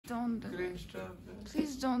don't do Cringe it. stuff.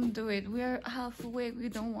 Please don't do it. We are half awake. We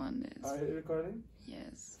don't want this. Are you recording?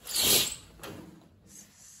 Yes.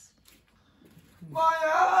 My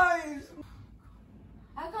eyes!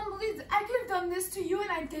 I can't believe I could have done this to you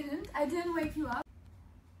and I didn't. I didn't wake you up.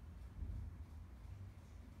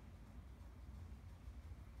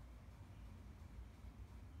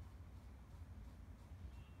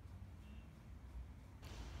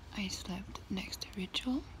 I slept next to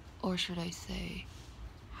Rachel, or should I say,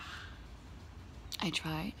 I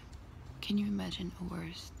tried. Can you imagine a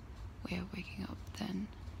worse way of waking up than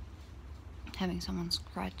having someone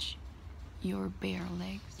scratch your bare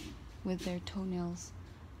legs with their toenails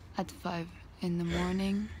at 5 in the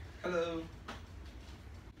morning? Hello.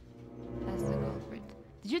 That's the culprit.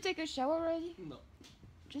 Did you take a shower already? No.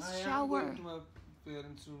 Just I shower. am going to my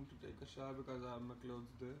parents' room to take a shower because I have my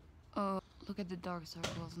clothes there. Oh, look at the dark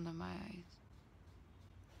circles under my eyes.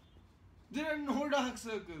 There are no dark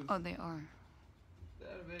circles. Oh, they are. They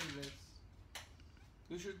are very less.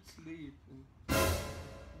 You should sleep in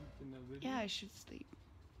a video. Yeah, I should sleep.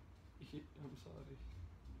 I'm sorry.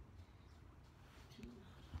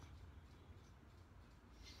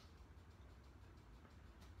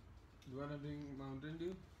 You wanna bring Mountain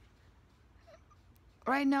Dew?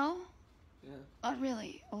 Right now? Yeah. Not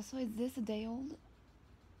really. Also, is this a day old?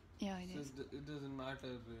 Yeah, it is. It doesn't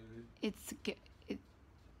matter really. It's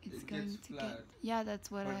It going gets to flat. get. Yeah,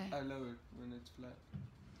 that's what But I love it when it's flat.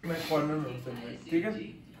 मैं corner में हूँ sir में, ठीक है?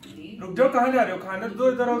 रुक जाओ, कहाँ जा रहे हो? खाना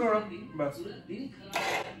दो, इधर आओ थोड़ा, बस।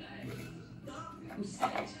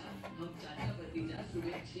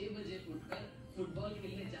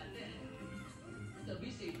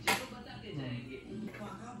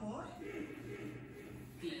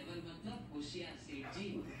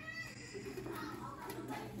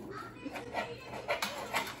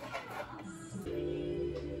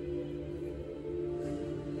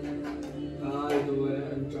 I do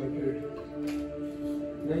Uncharted.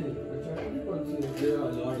 नहीं, Uncharted कौन सी है? There are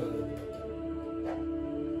a lot of them.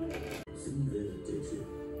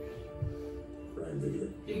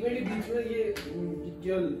 एक मिनट बीच में ये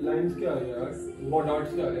क्या लाइंस क्या है यार? वो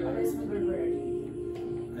डॉट्स क्या है?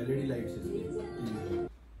 LED लाइट्स इसमें.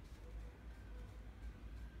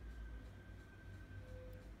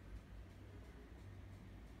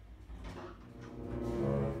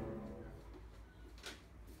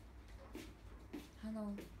 Hello.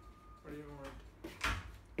 What do you want?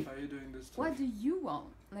 How are you doing this time? What do you want?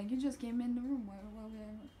 Like, you just came in the room while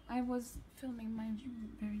I was filming my view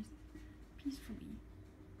very peacefully.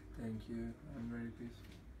 Thank you. I'm very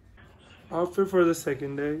peaceful. Outfit for the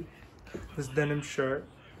second day: this denim shirt,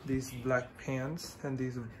 these black pants, and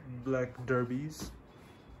these black derbies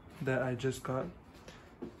that I just got.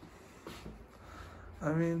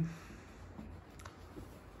 I mean,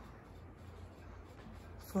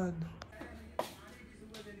 fun.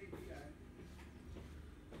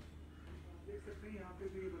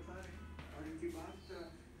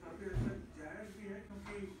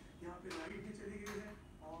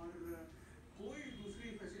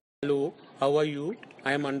 Hello, how are you?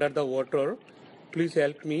 I am under the water. Please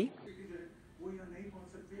help me.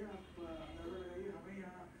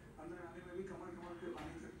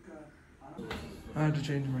 I had to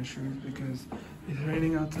change my shoes because it's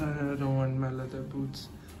raining outside and I don't want my leather boots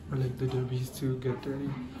or like the derbies to get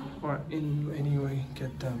dirty or in any way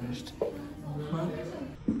get damaged.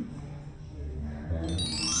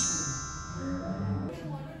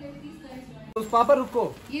 But पापा रुको.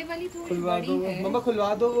 ये वाली थोड़ी खुलवा बड़ी दो. है. मम्मा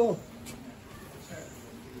खुलवा दो वो.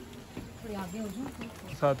 थोड़ी आगे हो जाओ.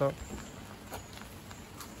 साथ आओ.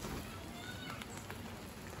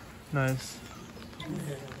 Nice.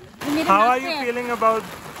 How are you feeling about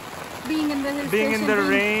being in the hill being in station, the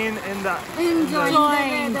rain in the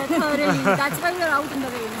enjoying the weather thoroughly? That's why we're out in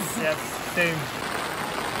the rain. Yes, same.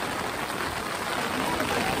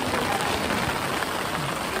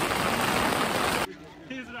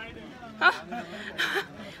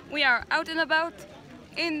 We are out and about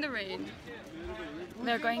in the rain.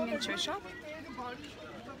 They're going into a shop.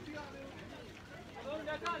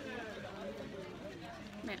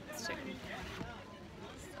 Yeah, let's check.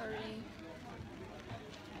 Sorry.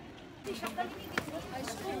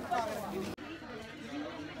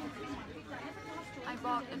 I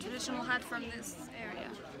bought a traditional hat from this area,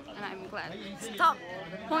 and I'm glad. Stop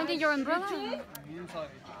pointing your umbrella. I'm sorry.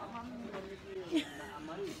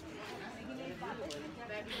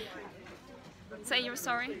 Say you're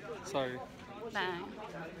sorry. Sorry. Bang.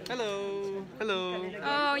 Hello. Hello.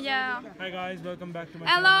 Oh yeah. Hi guys, welcome back to my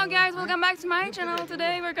Hello guys, welcome back to my channel.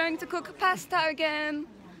 Today we're going to cook pasta again.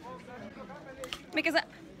 Because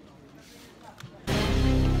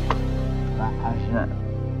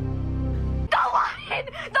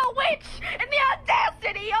find the witch and the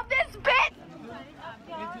audacity of this bitch!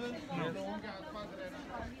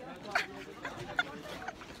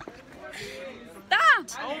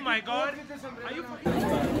 Oh my god!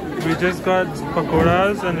 We just got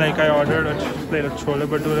pakoras and like I ordered a plate of chole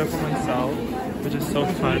bhature for myself, which is so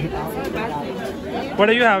fun. What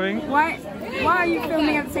are you having? Why are you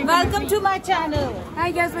filming at the same time? Welcome to my channel.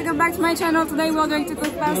 Hi guys, welcome back to my channel. Today we're going to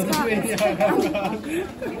cook pasta.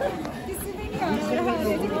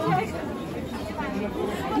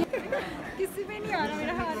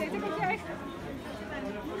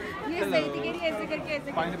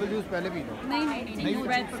 Pineapple juice पहले P low. नहीं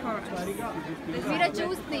red pakora. मेरा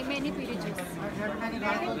juice नहीं, मैं नहीं P रही juice.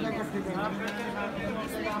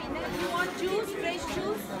 You want juice, fresh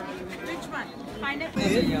juice? Which one? Pineapple.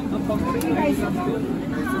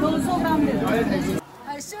 200 ग्राम दे दो।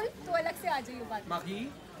 हर्षल तो अलग से आ जाइए बात।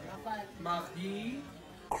 माखी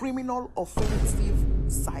Criminal offensive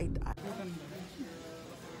side.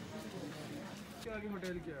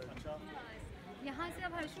 यहाँ से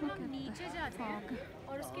अब हर्षल हम नीचे जाते हैं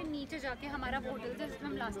और उसके नीचे जाके हमारा वो होटल था जिसमें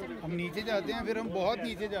हम लास्ट टाइम हम नीचे जाते हैं, फिर हम बहुत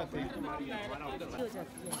नीचे जाते हैं।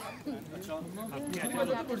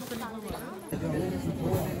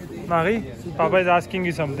 Maghi, Papa is asking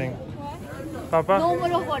you something. Papa? No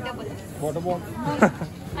more of water bottles. Water bottle.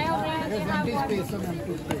 I already have water.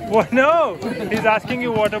 What? No! He's asking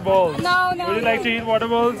you water balls. No. Would you like to eat water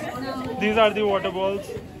balls? No. These are the water balls.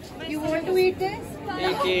 You want to eat this?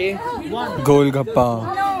 Golgappa.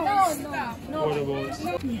 No. Water balls.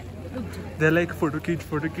 They're like photo kit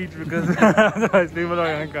because otherwise people are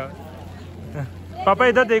gonna come. पापा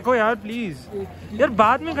इधर देखो यार please यार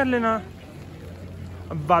बाद में कर लेना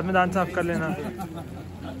अब बाद में दांत साफ कर लेना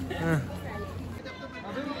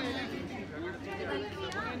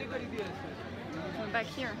Back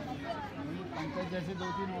here. जैसे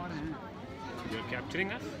 2-3 और हैं। You're capturing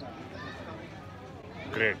us?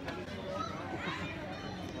 Great.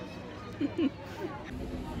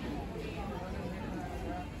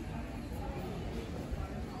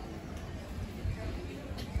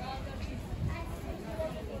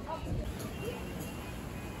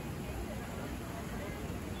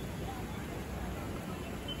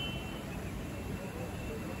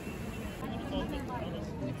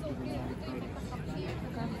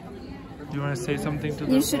 Do you want to say something to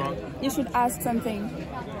You the vlog? you should ask something.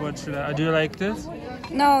 What should I do? You like this?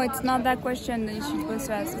 No, it's not that question that you should supposed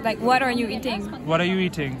to ask. Like, what are you eating? What are you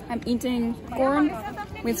eating? I'm eating corn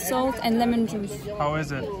with salt and lemon juice. How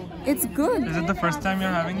is it? It's good. Is it the first time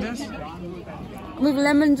you're having this? With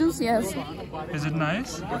lemon juice, yes. Is it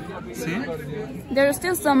nice? See? There are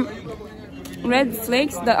still some red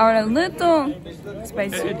flakes that are a little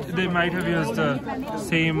spicy. They might have used the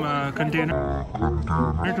same container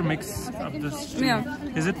to mix up this. Yeah.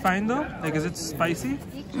 Is it fine though? Like, is it spicy?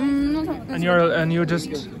 No, And you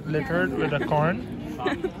just littered with a corn.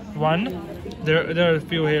 One. There are a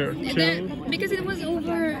few here. Two. because it was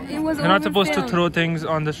over. You're not supposed to throw things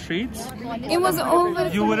on the streets. It was over.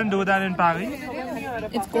 You wouldn't do that in Paris.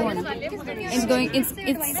 It's corn. It's going. It's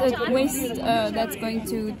a waste that's going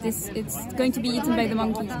to this. It's going to be eaten by the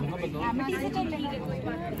monkeys.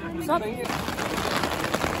 Stop.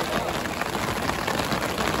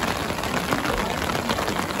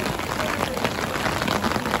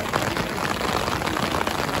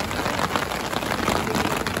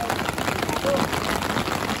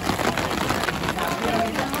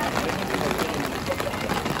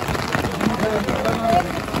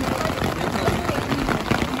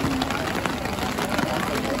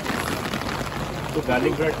 तो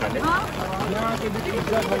garlic bread खा ले।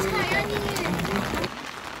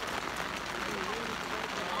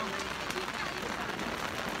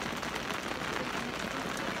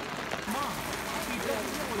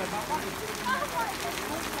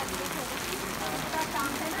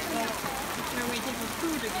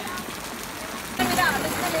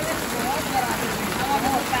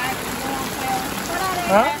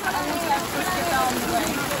 Huh?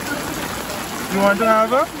 You want to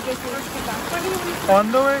have a?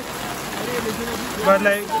 On the way? But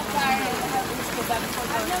like...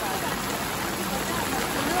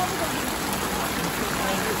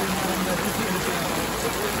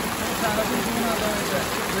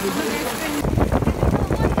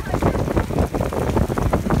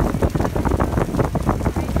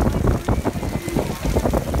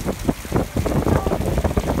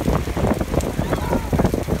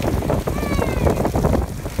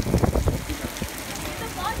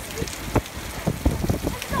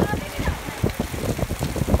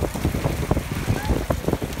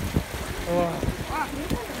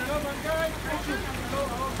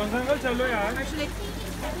 चलो यार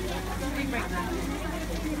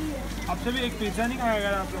आपसे भी एक pizza नहीं खाया गया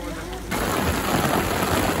आप लोगों ने?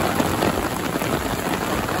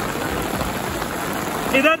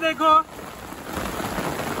 इधर देखो।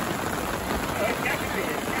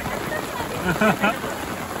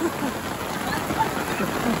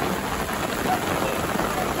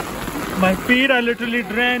 My feet are literally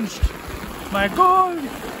drenched. My God,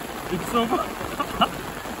 it's so.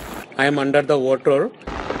 I am under the water.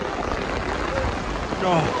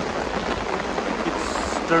 Oh, it's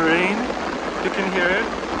the rain. You can hear it.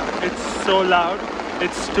 It's so loud.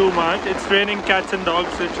 It's too much. It's raining cats and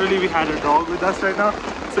dogs. Literally, we had a dog with us right now,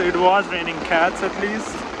 so it was raining cats at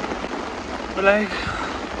least. But like,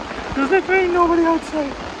 there's literally nobody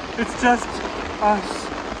outside. It's just us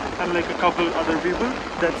and like a couple other people.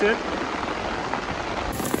 That's it.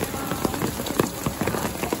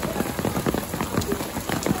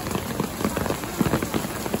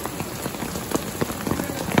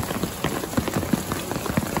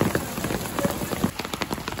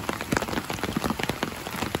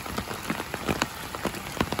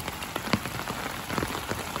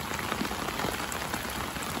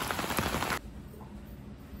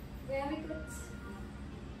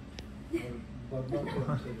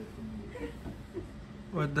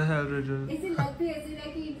 What the hell, Raju? ऐसे लग भी ऐसे रहा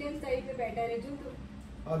कि Indian style पे बैठा है रजू तो।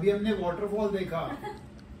 अभी हमने वाटरफॉल देखा।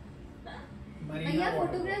 भैया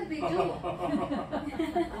फोटोग्राफ भेजो।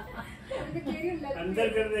 अंदर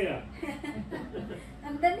कर देगा।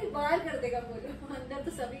 अंदर नहीं बाहर कर देगा बोलो। अंदर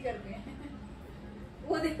तो सभी करते हैं।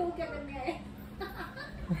 वो देखो क्या करने आए।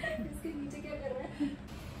 इसके नीचे क्या कर रहा है?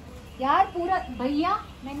 यार पूरा भैया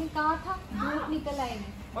मैंने कहा था धूप निकल आएगी।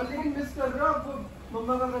 और लेकिन मिस कर रहा हूँ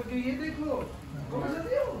मम्मा का करके ये देखो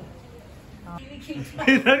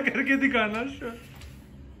इधर करके दिखाना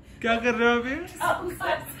क्या कर रहे हो अभी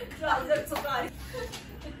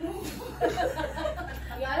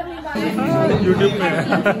YouTube में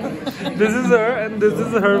this is her and this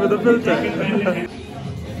is her with a filter